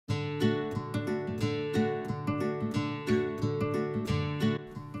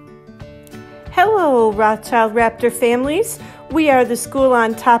Hello, Rothschild Raptor families. We are the school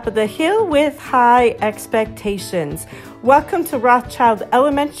on top of the hill with high expectations. Welcome to Rothschild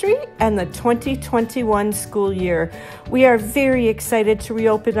Elementary and the 2021 school year. We are very excited to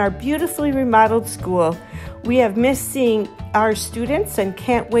reopen our beautifully remodeled school. We have missed seeing our students and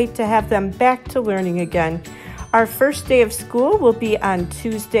can't wait to have them back to learning again. Our first day of school will be on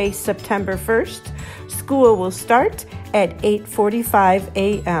Tuesday, September 1st. School will start at 8:45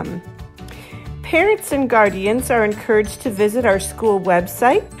 a.m. Parents and guardians are encouraged to visit our school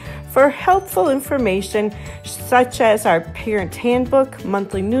website for helpful information such as our parent handbook,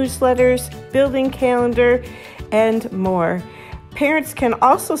 monthly newsletters, building calendar, and more. Parents can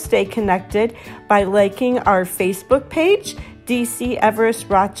also stay connected by liking our Facebook page, DC Everest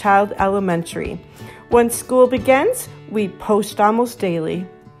Rothschild Elementary. Once school begins, we post almost daily.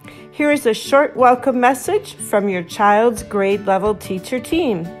 Here is a short welcome message from your child's grade level teacher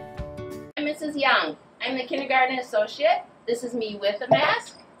team. I'm Mrs. Young. I'm the kindergarten associate. This is me with a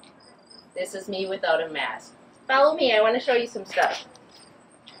mask. This is me without a mask. Follow me, I want to show you some stuff.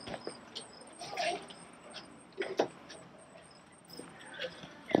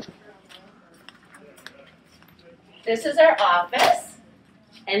 This is our office,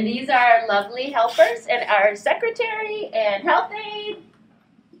 and these are our lovely helpers, and our secretary, and health aide,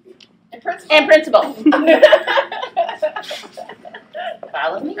 and principal.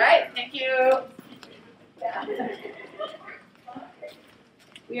 Follow me. Right, thank you.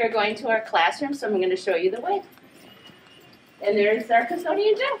 We are going to our classroom, so I'm going to show you the way. And there's our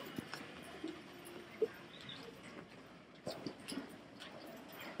custodian, Jeff.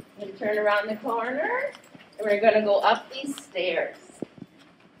 I'm going to turn around the corner, and we're going to go up these stairs.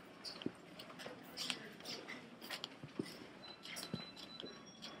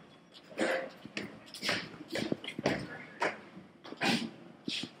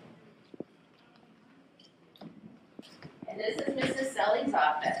 And this is Mrs. Selly's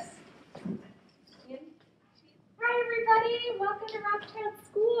office. Hi everybody, welcome to Rothschild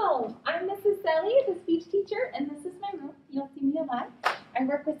School. I'm Mrs. Selly, the speech teacher, and this is my room. You'll see me a lot. I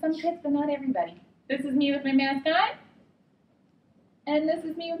work with some kids, but not everybody. This is me with my mask on, and this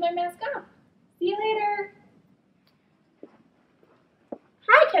is me with my mask off. See you later.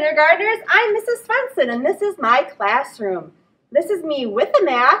 Hi kindergartners, I'm Mrs. Swenson, and this is my classroom. This is me with a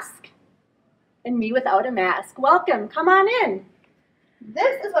mask and me without a mask. Welcome, come on in.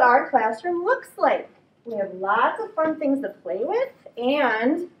 This is what our classroom looks like. We have lots of fun things to play with,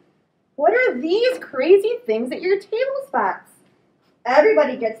 and what are these crazy things at your table spots?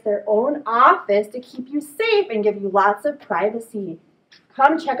 Everybody gets their own office to keep you safe and give you lots of privacy.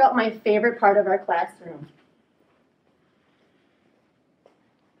 Come check out my favorite part of our classroom.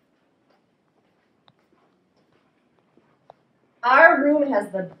 Our room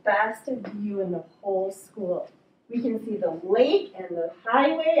has the best view in the whole school. We can see the lake and the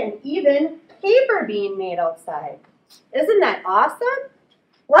highway and even paper being made outside. Isn't that awesome?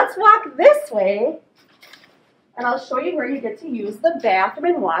 Let's walk this way and I'll show you where you get to use the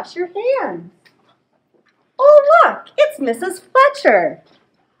bathroom and wash your hands. Oh look, it's Mrs. Fletcher.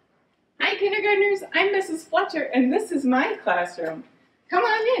 Hi kindergartners, I'm Mrs. Fletcher and this is my classroom. Come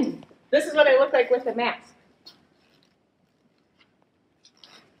on in. This is what I look like with a mask.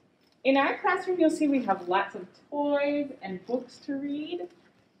 In our classroom, you'll see we have lots of toys and books to read,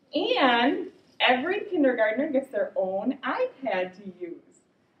 and every kindergartner gets their own iPad to use.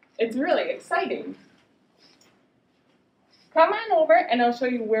 It's really exciting. Come on over and I'll show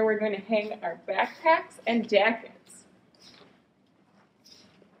you where we're going to hang our backpacks and jackets.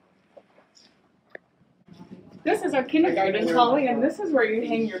 This is our kindergarten hallway, and this is where you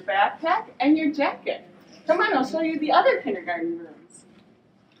hang your backpack and your jacket. Come on, I'll show you the other kindergarten rooms.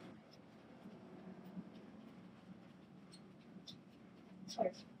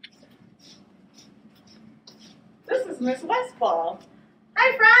 This is Miss Westfall.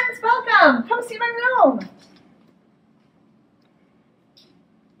 Hi friends, welcome. Come see my room.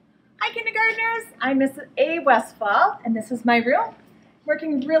 Hi kindergartners, I'm Mrs. A. Westfall, and this is my room.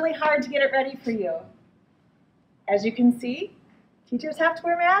 Working really hard to get it ready for you. As you can see, teachers have to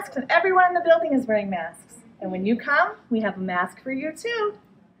wear masks, and everyone in the building is wearing masks. And when you come, we have a mask for you too.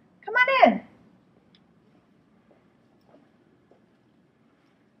 Come on in.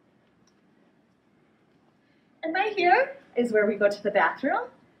 And right here is where we go to the bathroom.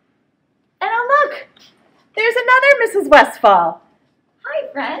 And oh look, there's another Mrs. Westfall. Hi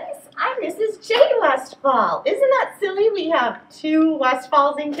friends, I'm Mrs. J. Westfall. Isn't that silly? We have two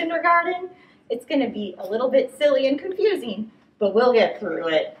Westfalls in kindergarten. It's going to be a little bit silly and confusing, but we'll get through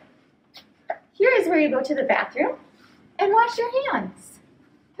it. Here is where you go to the bathroom and wash your hands.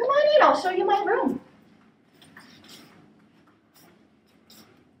 Come on in, I'll show you my room.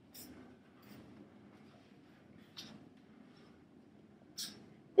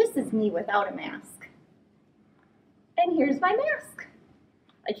 This is me without a mask. And here's my mask.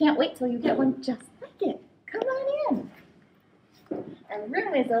 I can't wait till you get one just like it. Come on in. Our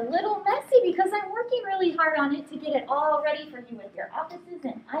room is a little messy because I'm working really hard on it to get it all ready for you with your offices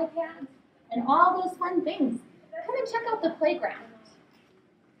and iPads and all those fun things. Come and check out the playground.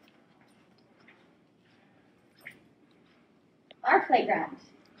 Our playground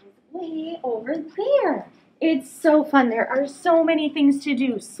is way over there. It's so fun. There are so many things to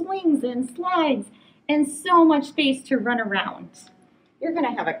do, swings and slides, and so much space to run around. You're going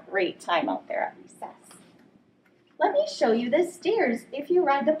to have a great time out there at recess. Let me show you the stairs if you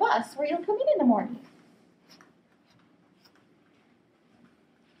ride the bus where you'll come in the morning.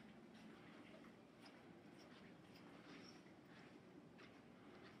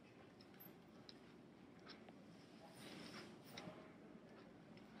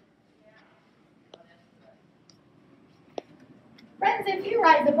 Friends, if you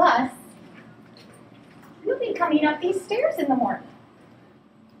ride the bus, you'll be coming up these stairs in the morning.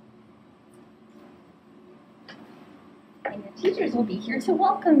 And your teachers will be here to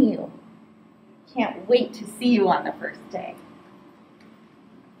welcome you. Can't wait to see you on the first day.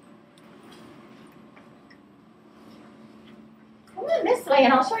 Come on this way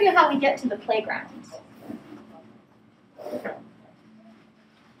and I'll show you how we get to the playground.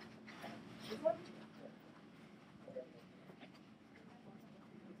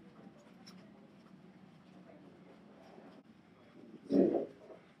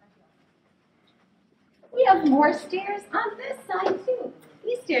 We have more stairs on this side too.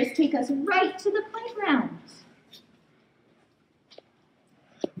 These stairs take us right to the playground.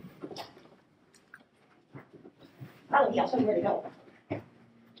 Follow me, I'll show you where to go.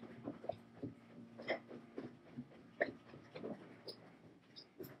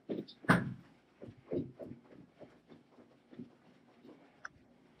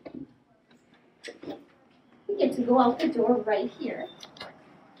 We get to go out the door right here.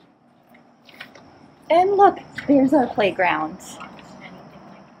 And look, there's our playground.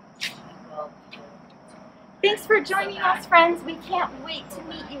 Thanks for joining us, friends. We can't wait to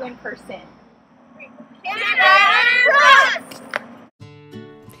meet you in person.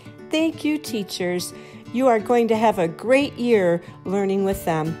 Thank you, teachers. You are going to have a great year learning with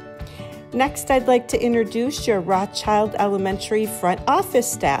them. Next, I'd like to introduce your Rothschild Elementary front office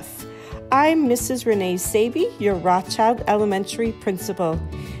staff. I'm Mrs. Renee Saby, your Rothschild Elementary principal.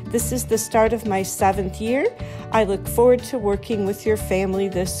 This is the start of my 7th year. I look forward to working with your family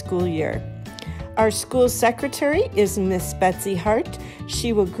this school year. Our school secretary is Miss Betsy Hart.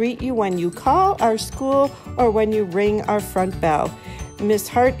 She will greet you when you call our school or when you ring our front bell. Miss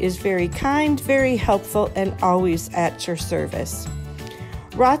Hart is very kind, very helpful, and always at your service.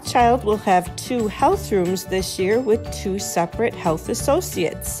 Rothschild will have 2 health rooms this year with 2 separate health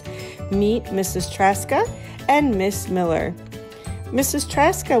associates. Meet Mrs. Traska and Miss Miller. Mrs.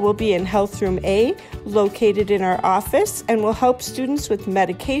 Traska will be in Health Room A, located in our office, and will help students with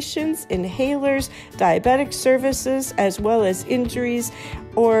medications, inhalers, diabetic services, as well as injuries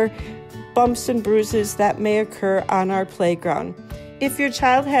or bumps and bruises that may occur on our playground. If your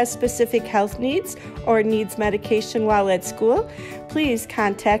child has specific health needs or needs medication while at school, please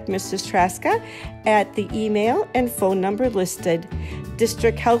contact Mrs. Traska at the email and phone number listed.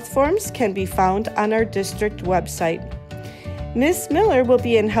 District health forms can be found on our district website. Miss Miller will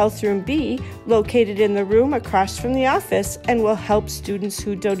be in Health Room B, located in the room across from the office, and will help students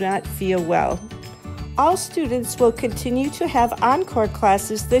who do not feel well. All students will continue to have encore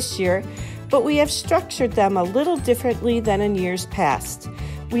classes this year, but we have structured them a little differently than in years past.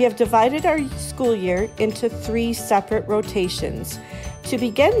 We have divided our school year into 3 separate rotations. To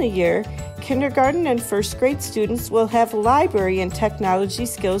begin the year, kindergarten and first grade students will have library and technology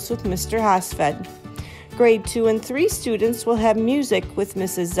skills with Mr. Hosfeld. Grade 2 and 3 students will have music with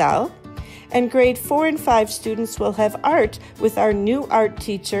Mrs. Zell, and grade 4 and 5 students will have art with our new art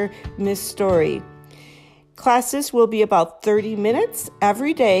teacher, Miss Story. Classes will be about 30 minutes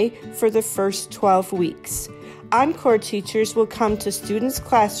every day for the first 12 weeks. Encore teachers will come to students'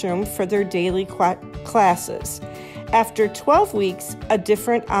 classroom for their daily classes. After 12 weeks, a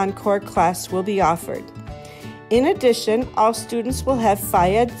different encore class will be offered. In addition, all students will have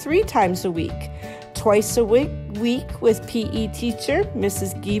Phy-Ed 3 times a week. Twice a week with PE teacher,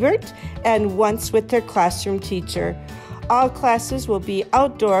 Mrs. Giebert, and once with their classroom teacher. All classes will be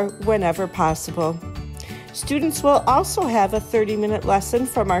outdoor whenever possible. Students will also have a 30-minute lesson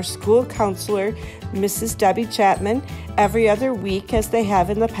from our school counselor, Mrs. Debbie Chapman, every other week as they have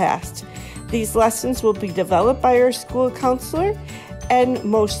in the past. These lessons will be developed by our school counselor and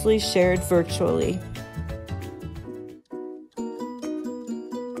mostly shared virtually.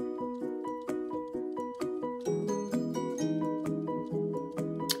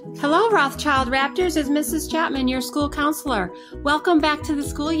 Hello, Rothschild Raptors. It's Mrs. Chapman, your school counselor. Welcome back to the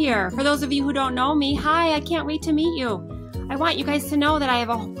school year. For those of you who don't know me, hi, I can't wait to meet you. I want you guys to know that I have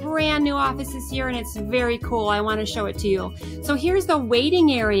a brand new office this year and it's very cool. I want to show it to you. So here's the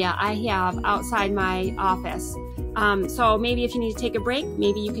waiting area I have outside my office. So maybe if you need to take a break,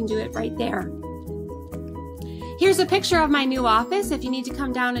 maybe you can do it right there. Here's a picture of my new office. If you need to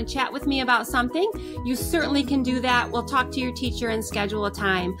come down and chat with me about something, you certainly can do that. We'll talk to your teacher and schedule a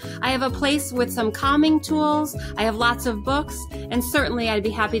time. I have a place with some calming tools. I have lots of books, and certainly I'd be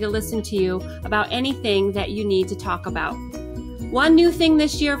happy to listen to you about anything that you need to talk about. One new thing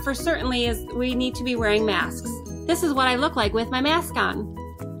this year for certainly is we need to be wearing masks. This is what I look like with my mask on.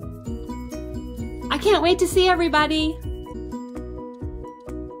 I can't wait to see everybody.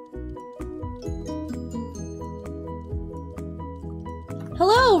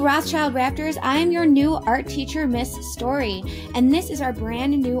 Hello, Rothschild Raptors. I am your new art teacher, Miss Story, and this is our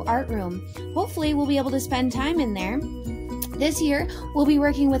brand new art room. Hopefully, we'll be able to spend time in there. This year, we'll be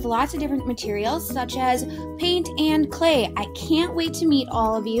working with lots of different materials, such as paint and clay. I can't wait to meet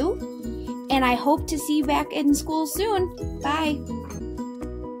all of you, and I hope to see you back in school soon. Bye.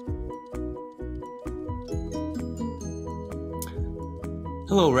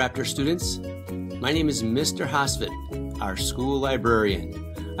 Hello, Raptor students. My name is Mr. Hosfit, our school librarian.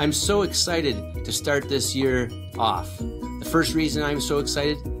 I'm so excited to start this year off. The first reason I'm so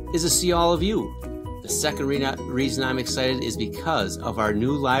excited is to see all of you. The second reason I'm excited is because of our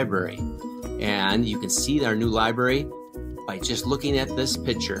new library. And you can see our new library by just looking at this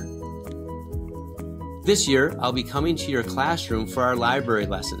picture. This year, I'll be coming to your classroom for our library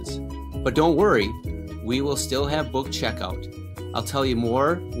lessons. But don't worry, we will still have book checkout. I'll tell you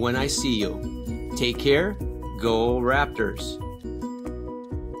more when I see you. Take care. Go Raptors.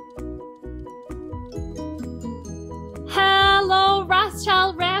 Hello,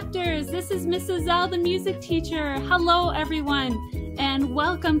 Rothschild Raptors. This is Mrs. L, the music teacher. Hello, everyone, and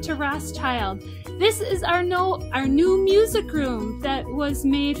welcome to Rothschild. This is our new music room that was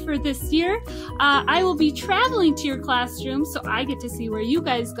made for this year. I will be traveling to your classroom, so I get to see where you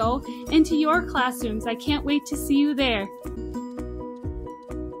guys go into your classrooms. I can't wait to see you there.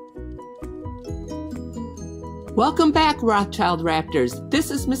 Welcome back, Rothschild Raptors.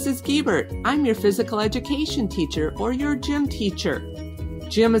 This is Mrs. Giebert. I'm your physical education teacher or your gym teacher.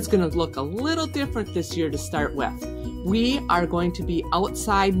 Gym is going to look a little different this year to start with. We are going to be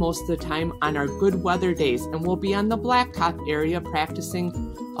outside most of the time on our good weather days, and we'll be on the blacktop area practicing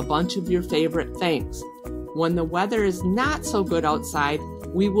a bunch of your favorite things. When the weather is not so good outside,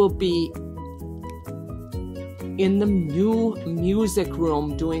 we will be in the new music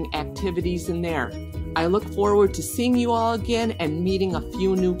room doing activities in there. I look forward to seeing you all again and meeting a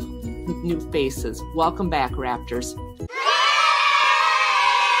few new faces. Welcome back, Raptors.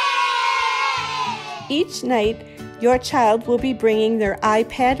 Each night, your child will be bringing their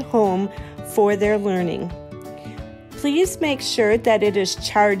iPad home for their learning. Please make sure that it is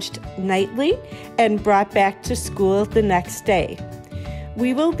charged nightly and brought back to school the next day.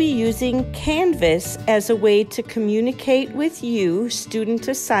 We will be using Canvas as a way to communicate with you student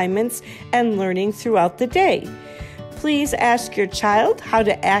assignments and learning throughout the day. Please ask your child how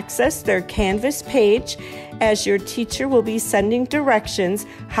to access their Canvas page, as your teacher will be sending directions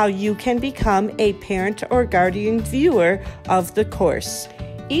how you can become a parent or guardian viewer of the course.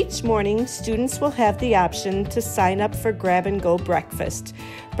 Each morning, students will have the option to sign up for grab-and-go breakfast.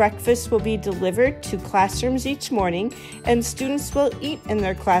 Breakfast will be delivered to classrooms each morning, and students will eat in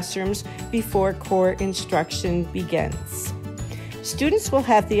their classrooms before core instruction begins. Students will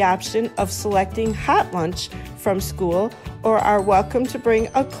have the option of selecting hot lunch from school or are welcome to bring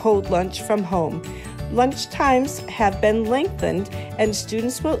a cold lunch from home. Lunch times have been lengthened, and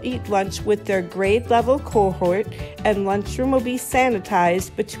students will eat lunch with their grade level cohort, and lunchroom will be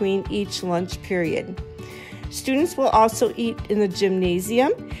sanitized between each lunch period. Students will also eat in the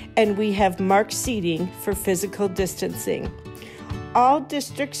gymnasium, and we have marked seating for physical distancing. All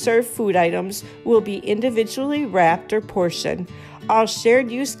district-served food items will be individually wrapped or portioned. All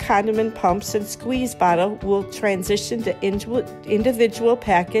shared-use condiment pumps and squeeze bottle will transition to individual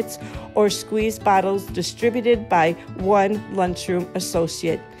packets or squeeze bottles distributed by one lunchroom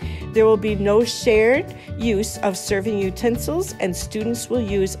associate. There will be no shared use of serving utensils, and students will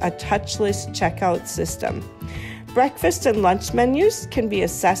use a touchless checkout system. Breakfast and lunch menus can be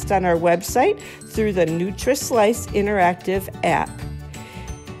assessed on our website through the NutriSlice interactive app.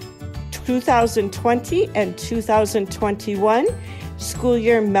 2020 and 2021 school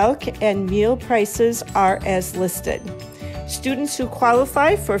year milk and meal prices are as listed. Students who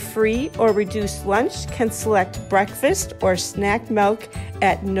qualify for free or reduced lunch can select breakfast or snack milk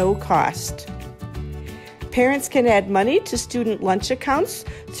at no cost. Parents can add money to student lunch accounts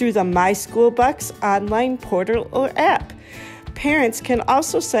through the My School Bucks online portal or app. Parents can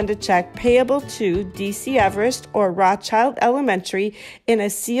also send a check payable to DC Everest or Rothschild Elementary in a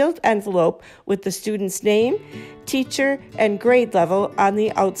sealed envelope with the student's name, teacher, and grade level on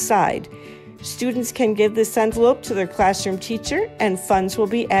the outside. Students can give this envelope to their classroom teacher, and funds will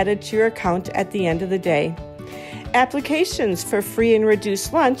be added to your account at the end of the day. Applications for free and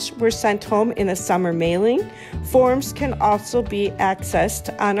reduced lunch were sent home in a summer mailing. Forms can also be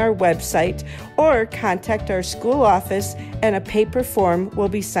accessed on our website or contact our school office, and a paper form will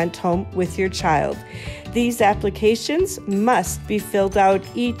be sent home with your child. These applications must be filled out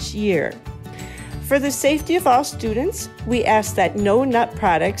each year. For the safety of all students, we ask that no nut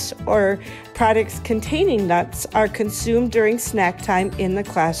products or products containing nuts are consumed during snack time in the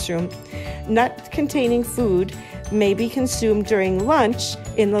classroom. Nut-containing food may be consumed during lunch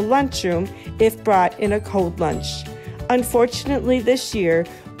in the lunchroom if brought in a cold lunch. Unfortunately, this year,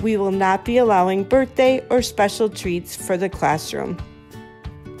 we will not be allowing birthday or special treats for the classroom.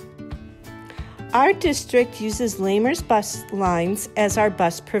 Our district uses Lamers Bus Lines as our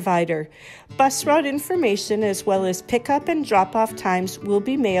bus provider. Bus route information as well as pickup and drop-off times will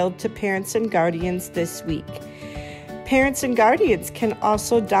be mailed to parents and guardians this week. Parents and guardians can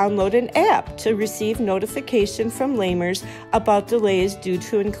also download an app to receive notification from Lamers about delays due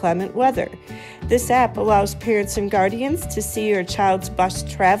to inclement weather. This app allows parents and guardians to see your child's bus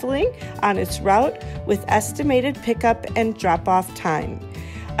traveling on its route with estimated pickup and drop-off time.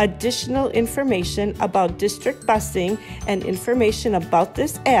 Additional information about district busing and information about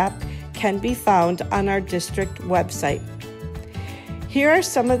this app can be found on our district website. Here are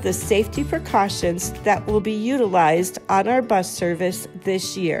some of the safety precautions that will be utilized on our bus service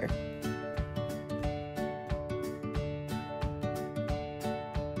this year.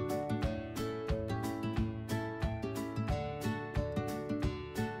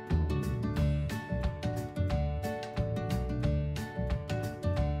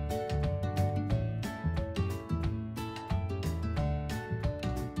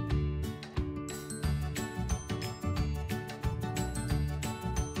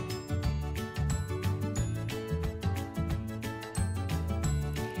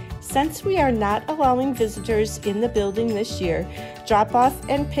 Since we are not allowing visitors in the building this year, drop-off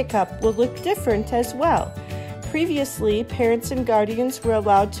and pickup will look different as well. Previously, parents and guardians were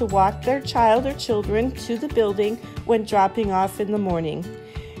allowed to walk their child or children to the building when dropping off in the morning.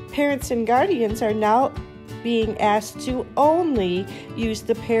 Parents and guardians are now being asked to only use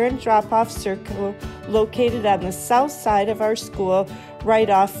the parent drop-off circle located on the south side of our school, right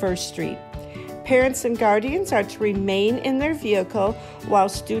off First Street. Parents and guardians are to remain in their vehicle while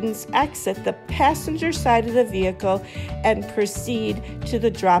students exit the passenger side of the vehicle and proceed to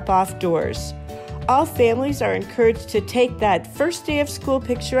the drop-off doors. All families are encouraged to take that first day of school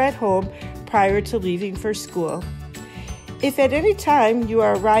picture at home prior to leaving for school. If at any time you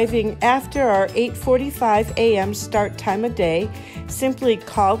are arriving after our 8:45 a.m. start time of day, simply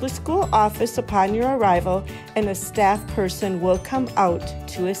call the school office upon your arrival and a staff person will come out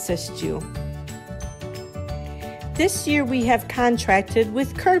to assist you. This year we have contracted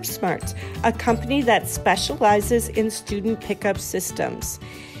with CurbSmart, a company that specializes in student pickup systems.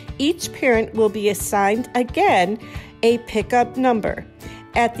 Each parent will be assigned again a pickup number.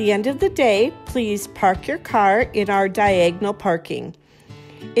 At the end of the day, please park your car in our diagonal parking.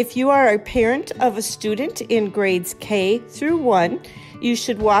 If you are a parent of a student in grades K through 1, you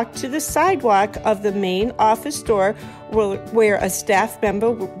should walk to the sidewalk of the main office door where a staff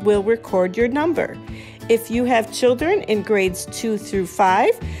member will record your number. If you have children in grades 2 through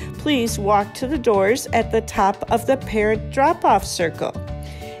 5, please walk to the doors at the top of the parent drop-off circle.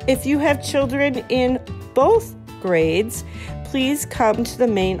 If you have children in both grades, please come to the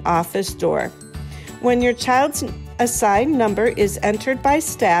main office door. When your child's assigned number is entered by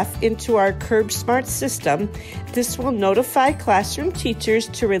staff into our CurbSmart system, this will notify classroom teachers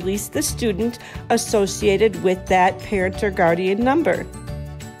to release the student associated with that parent or guardian number.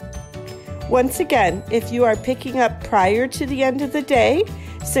 Once again, if you are picking up prior to the end of the day,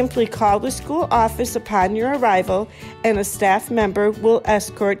 simply call the school office upon your arrival and a staff member will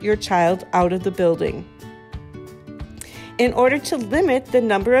escort your child out of the building. In order to limit the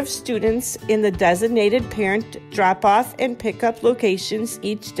number of students in the designated parent drop-off and pickup locations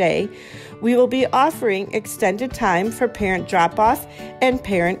each day, we will be offering extended time for parent drop-off and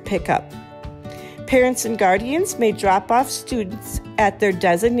parent pickup. Parents and guardians may drop off students at their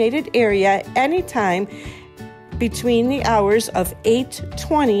designated area anytime between the hours of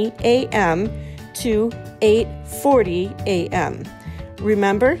 8:20 a.m. to 8:40 a.m.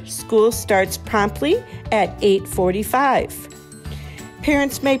 Remember, school starts promptly at 8:45.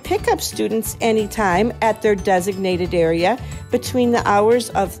 Parents may pick up students anytime at their designated area between the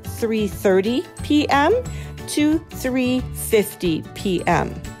hours of 3:30 p.m. to 3:50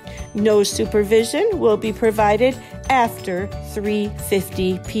 p.m. No supervision will be provided after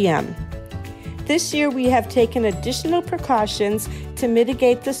 3:50 p.m. This year, we have taken additional precautions to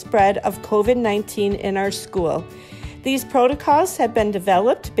mitigate the spread of COVID-19 in our school. These protocols have been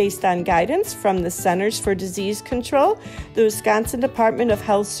developed based on guidance from the Centers for Disease Control, the Wisconsin Department of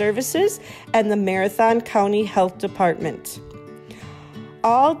Health Services, and the Marathon County Health Department.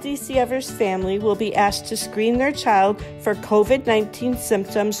 All DC Evers family will be asked to screen their child for COVID-19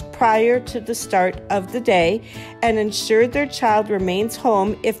 symptoms prior to the start of the day and ensure their child remains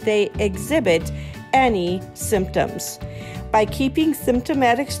home if they exhibit any symptoms. By keeping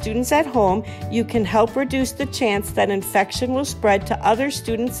symptomatic students at home, you can help reduce the chance that infection will spread to other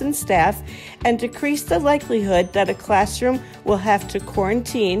students and staff and decrease the likelihood that a classroom will have to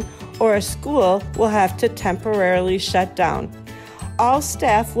quarantine or a school will have to temporarily shut down. All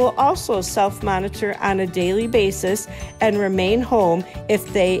staff will also self-monitor on a daily basis and remain home if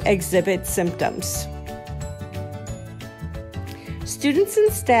they exhibit symptoms. Students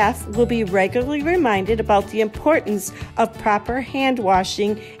and staff will be regularly reminded about the importance of proper hand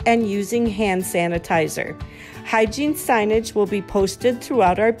washing and using hand sanitizer. Hygiene signage will be posted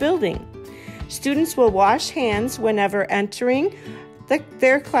throughout our building. Students will wash hands whenever entering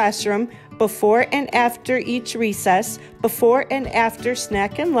their classroom, before and after each recess, before and after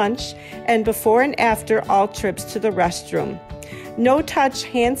snack and lunch, and before and after all trips to the restroom. No-touch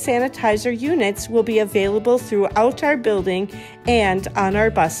hand sanitizer units will be available throughout our building and on our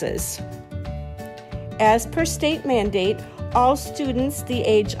buses. As per state mandate, all students the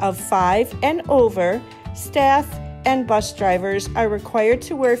age of 5 and over, staff, and bus drivers are required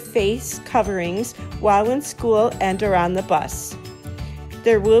to wear face coverings while in school and or on the bus.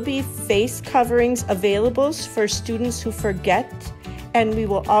 There will be face coverings available for students who forget, and we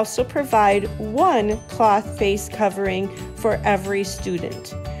will also provide one cloth face covering for every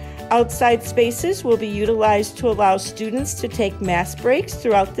student. Outside spaces will be utilized to allow students to take mask breaks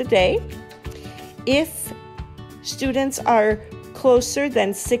throughout the day. If students are closer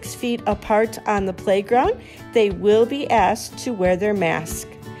than 6 feet apart on the playground, they will be asked to wear their mask.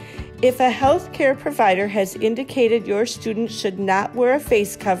 If a healthcare provider has indicated your student should not wear a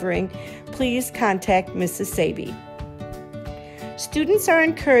face covering, please contact Mrs. Saby. Students are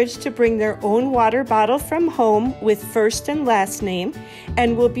encouraged to bring their own water bottle from home with first and last name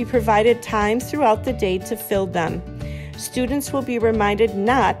and will be provided time throughout the day to fill them. Students will be reminded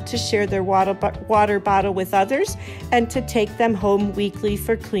not to share their water bottle with others and to take them home weekly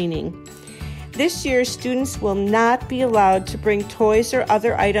for cleaning. This year, students will not be allowed to bring toys or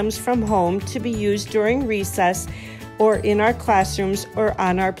other items from home to be used during recess or in our classrooms or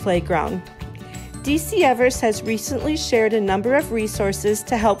on our playground. DC Evers has recently shared a number of resources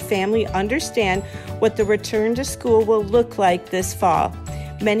to help family understand what the return to school will look like this fall.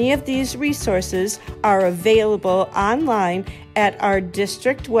 Many of these resources are available online at our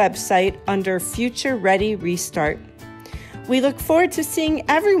district website under Future Ready Restart. We look forward to seeing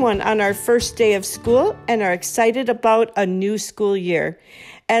everyone on our first day of school and are excited about a new school year.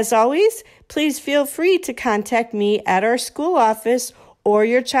 As always, please feel free to contact me at our school office or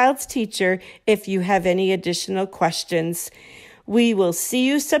your child's teacher if you have any additional questions. We will see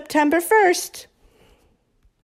you September 1st.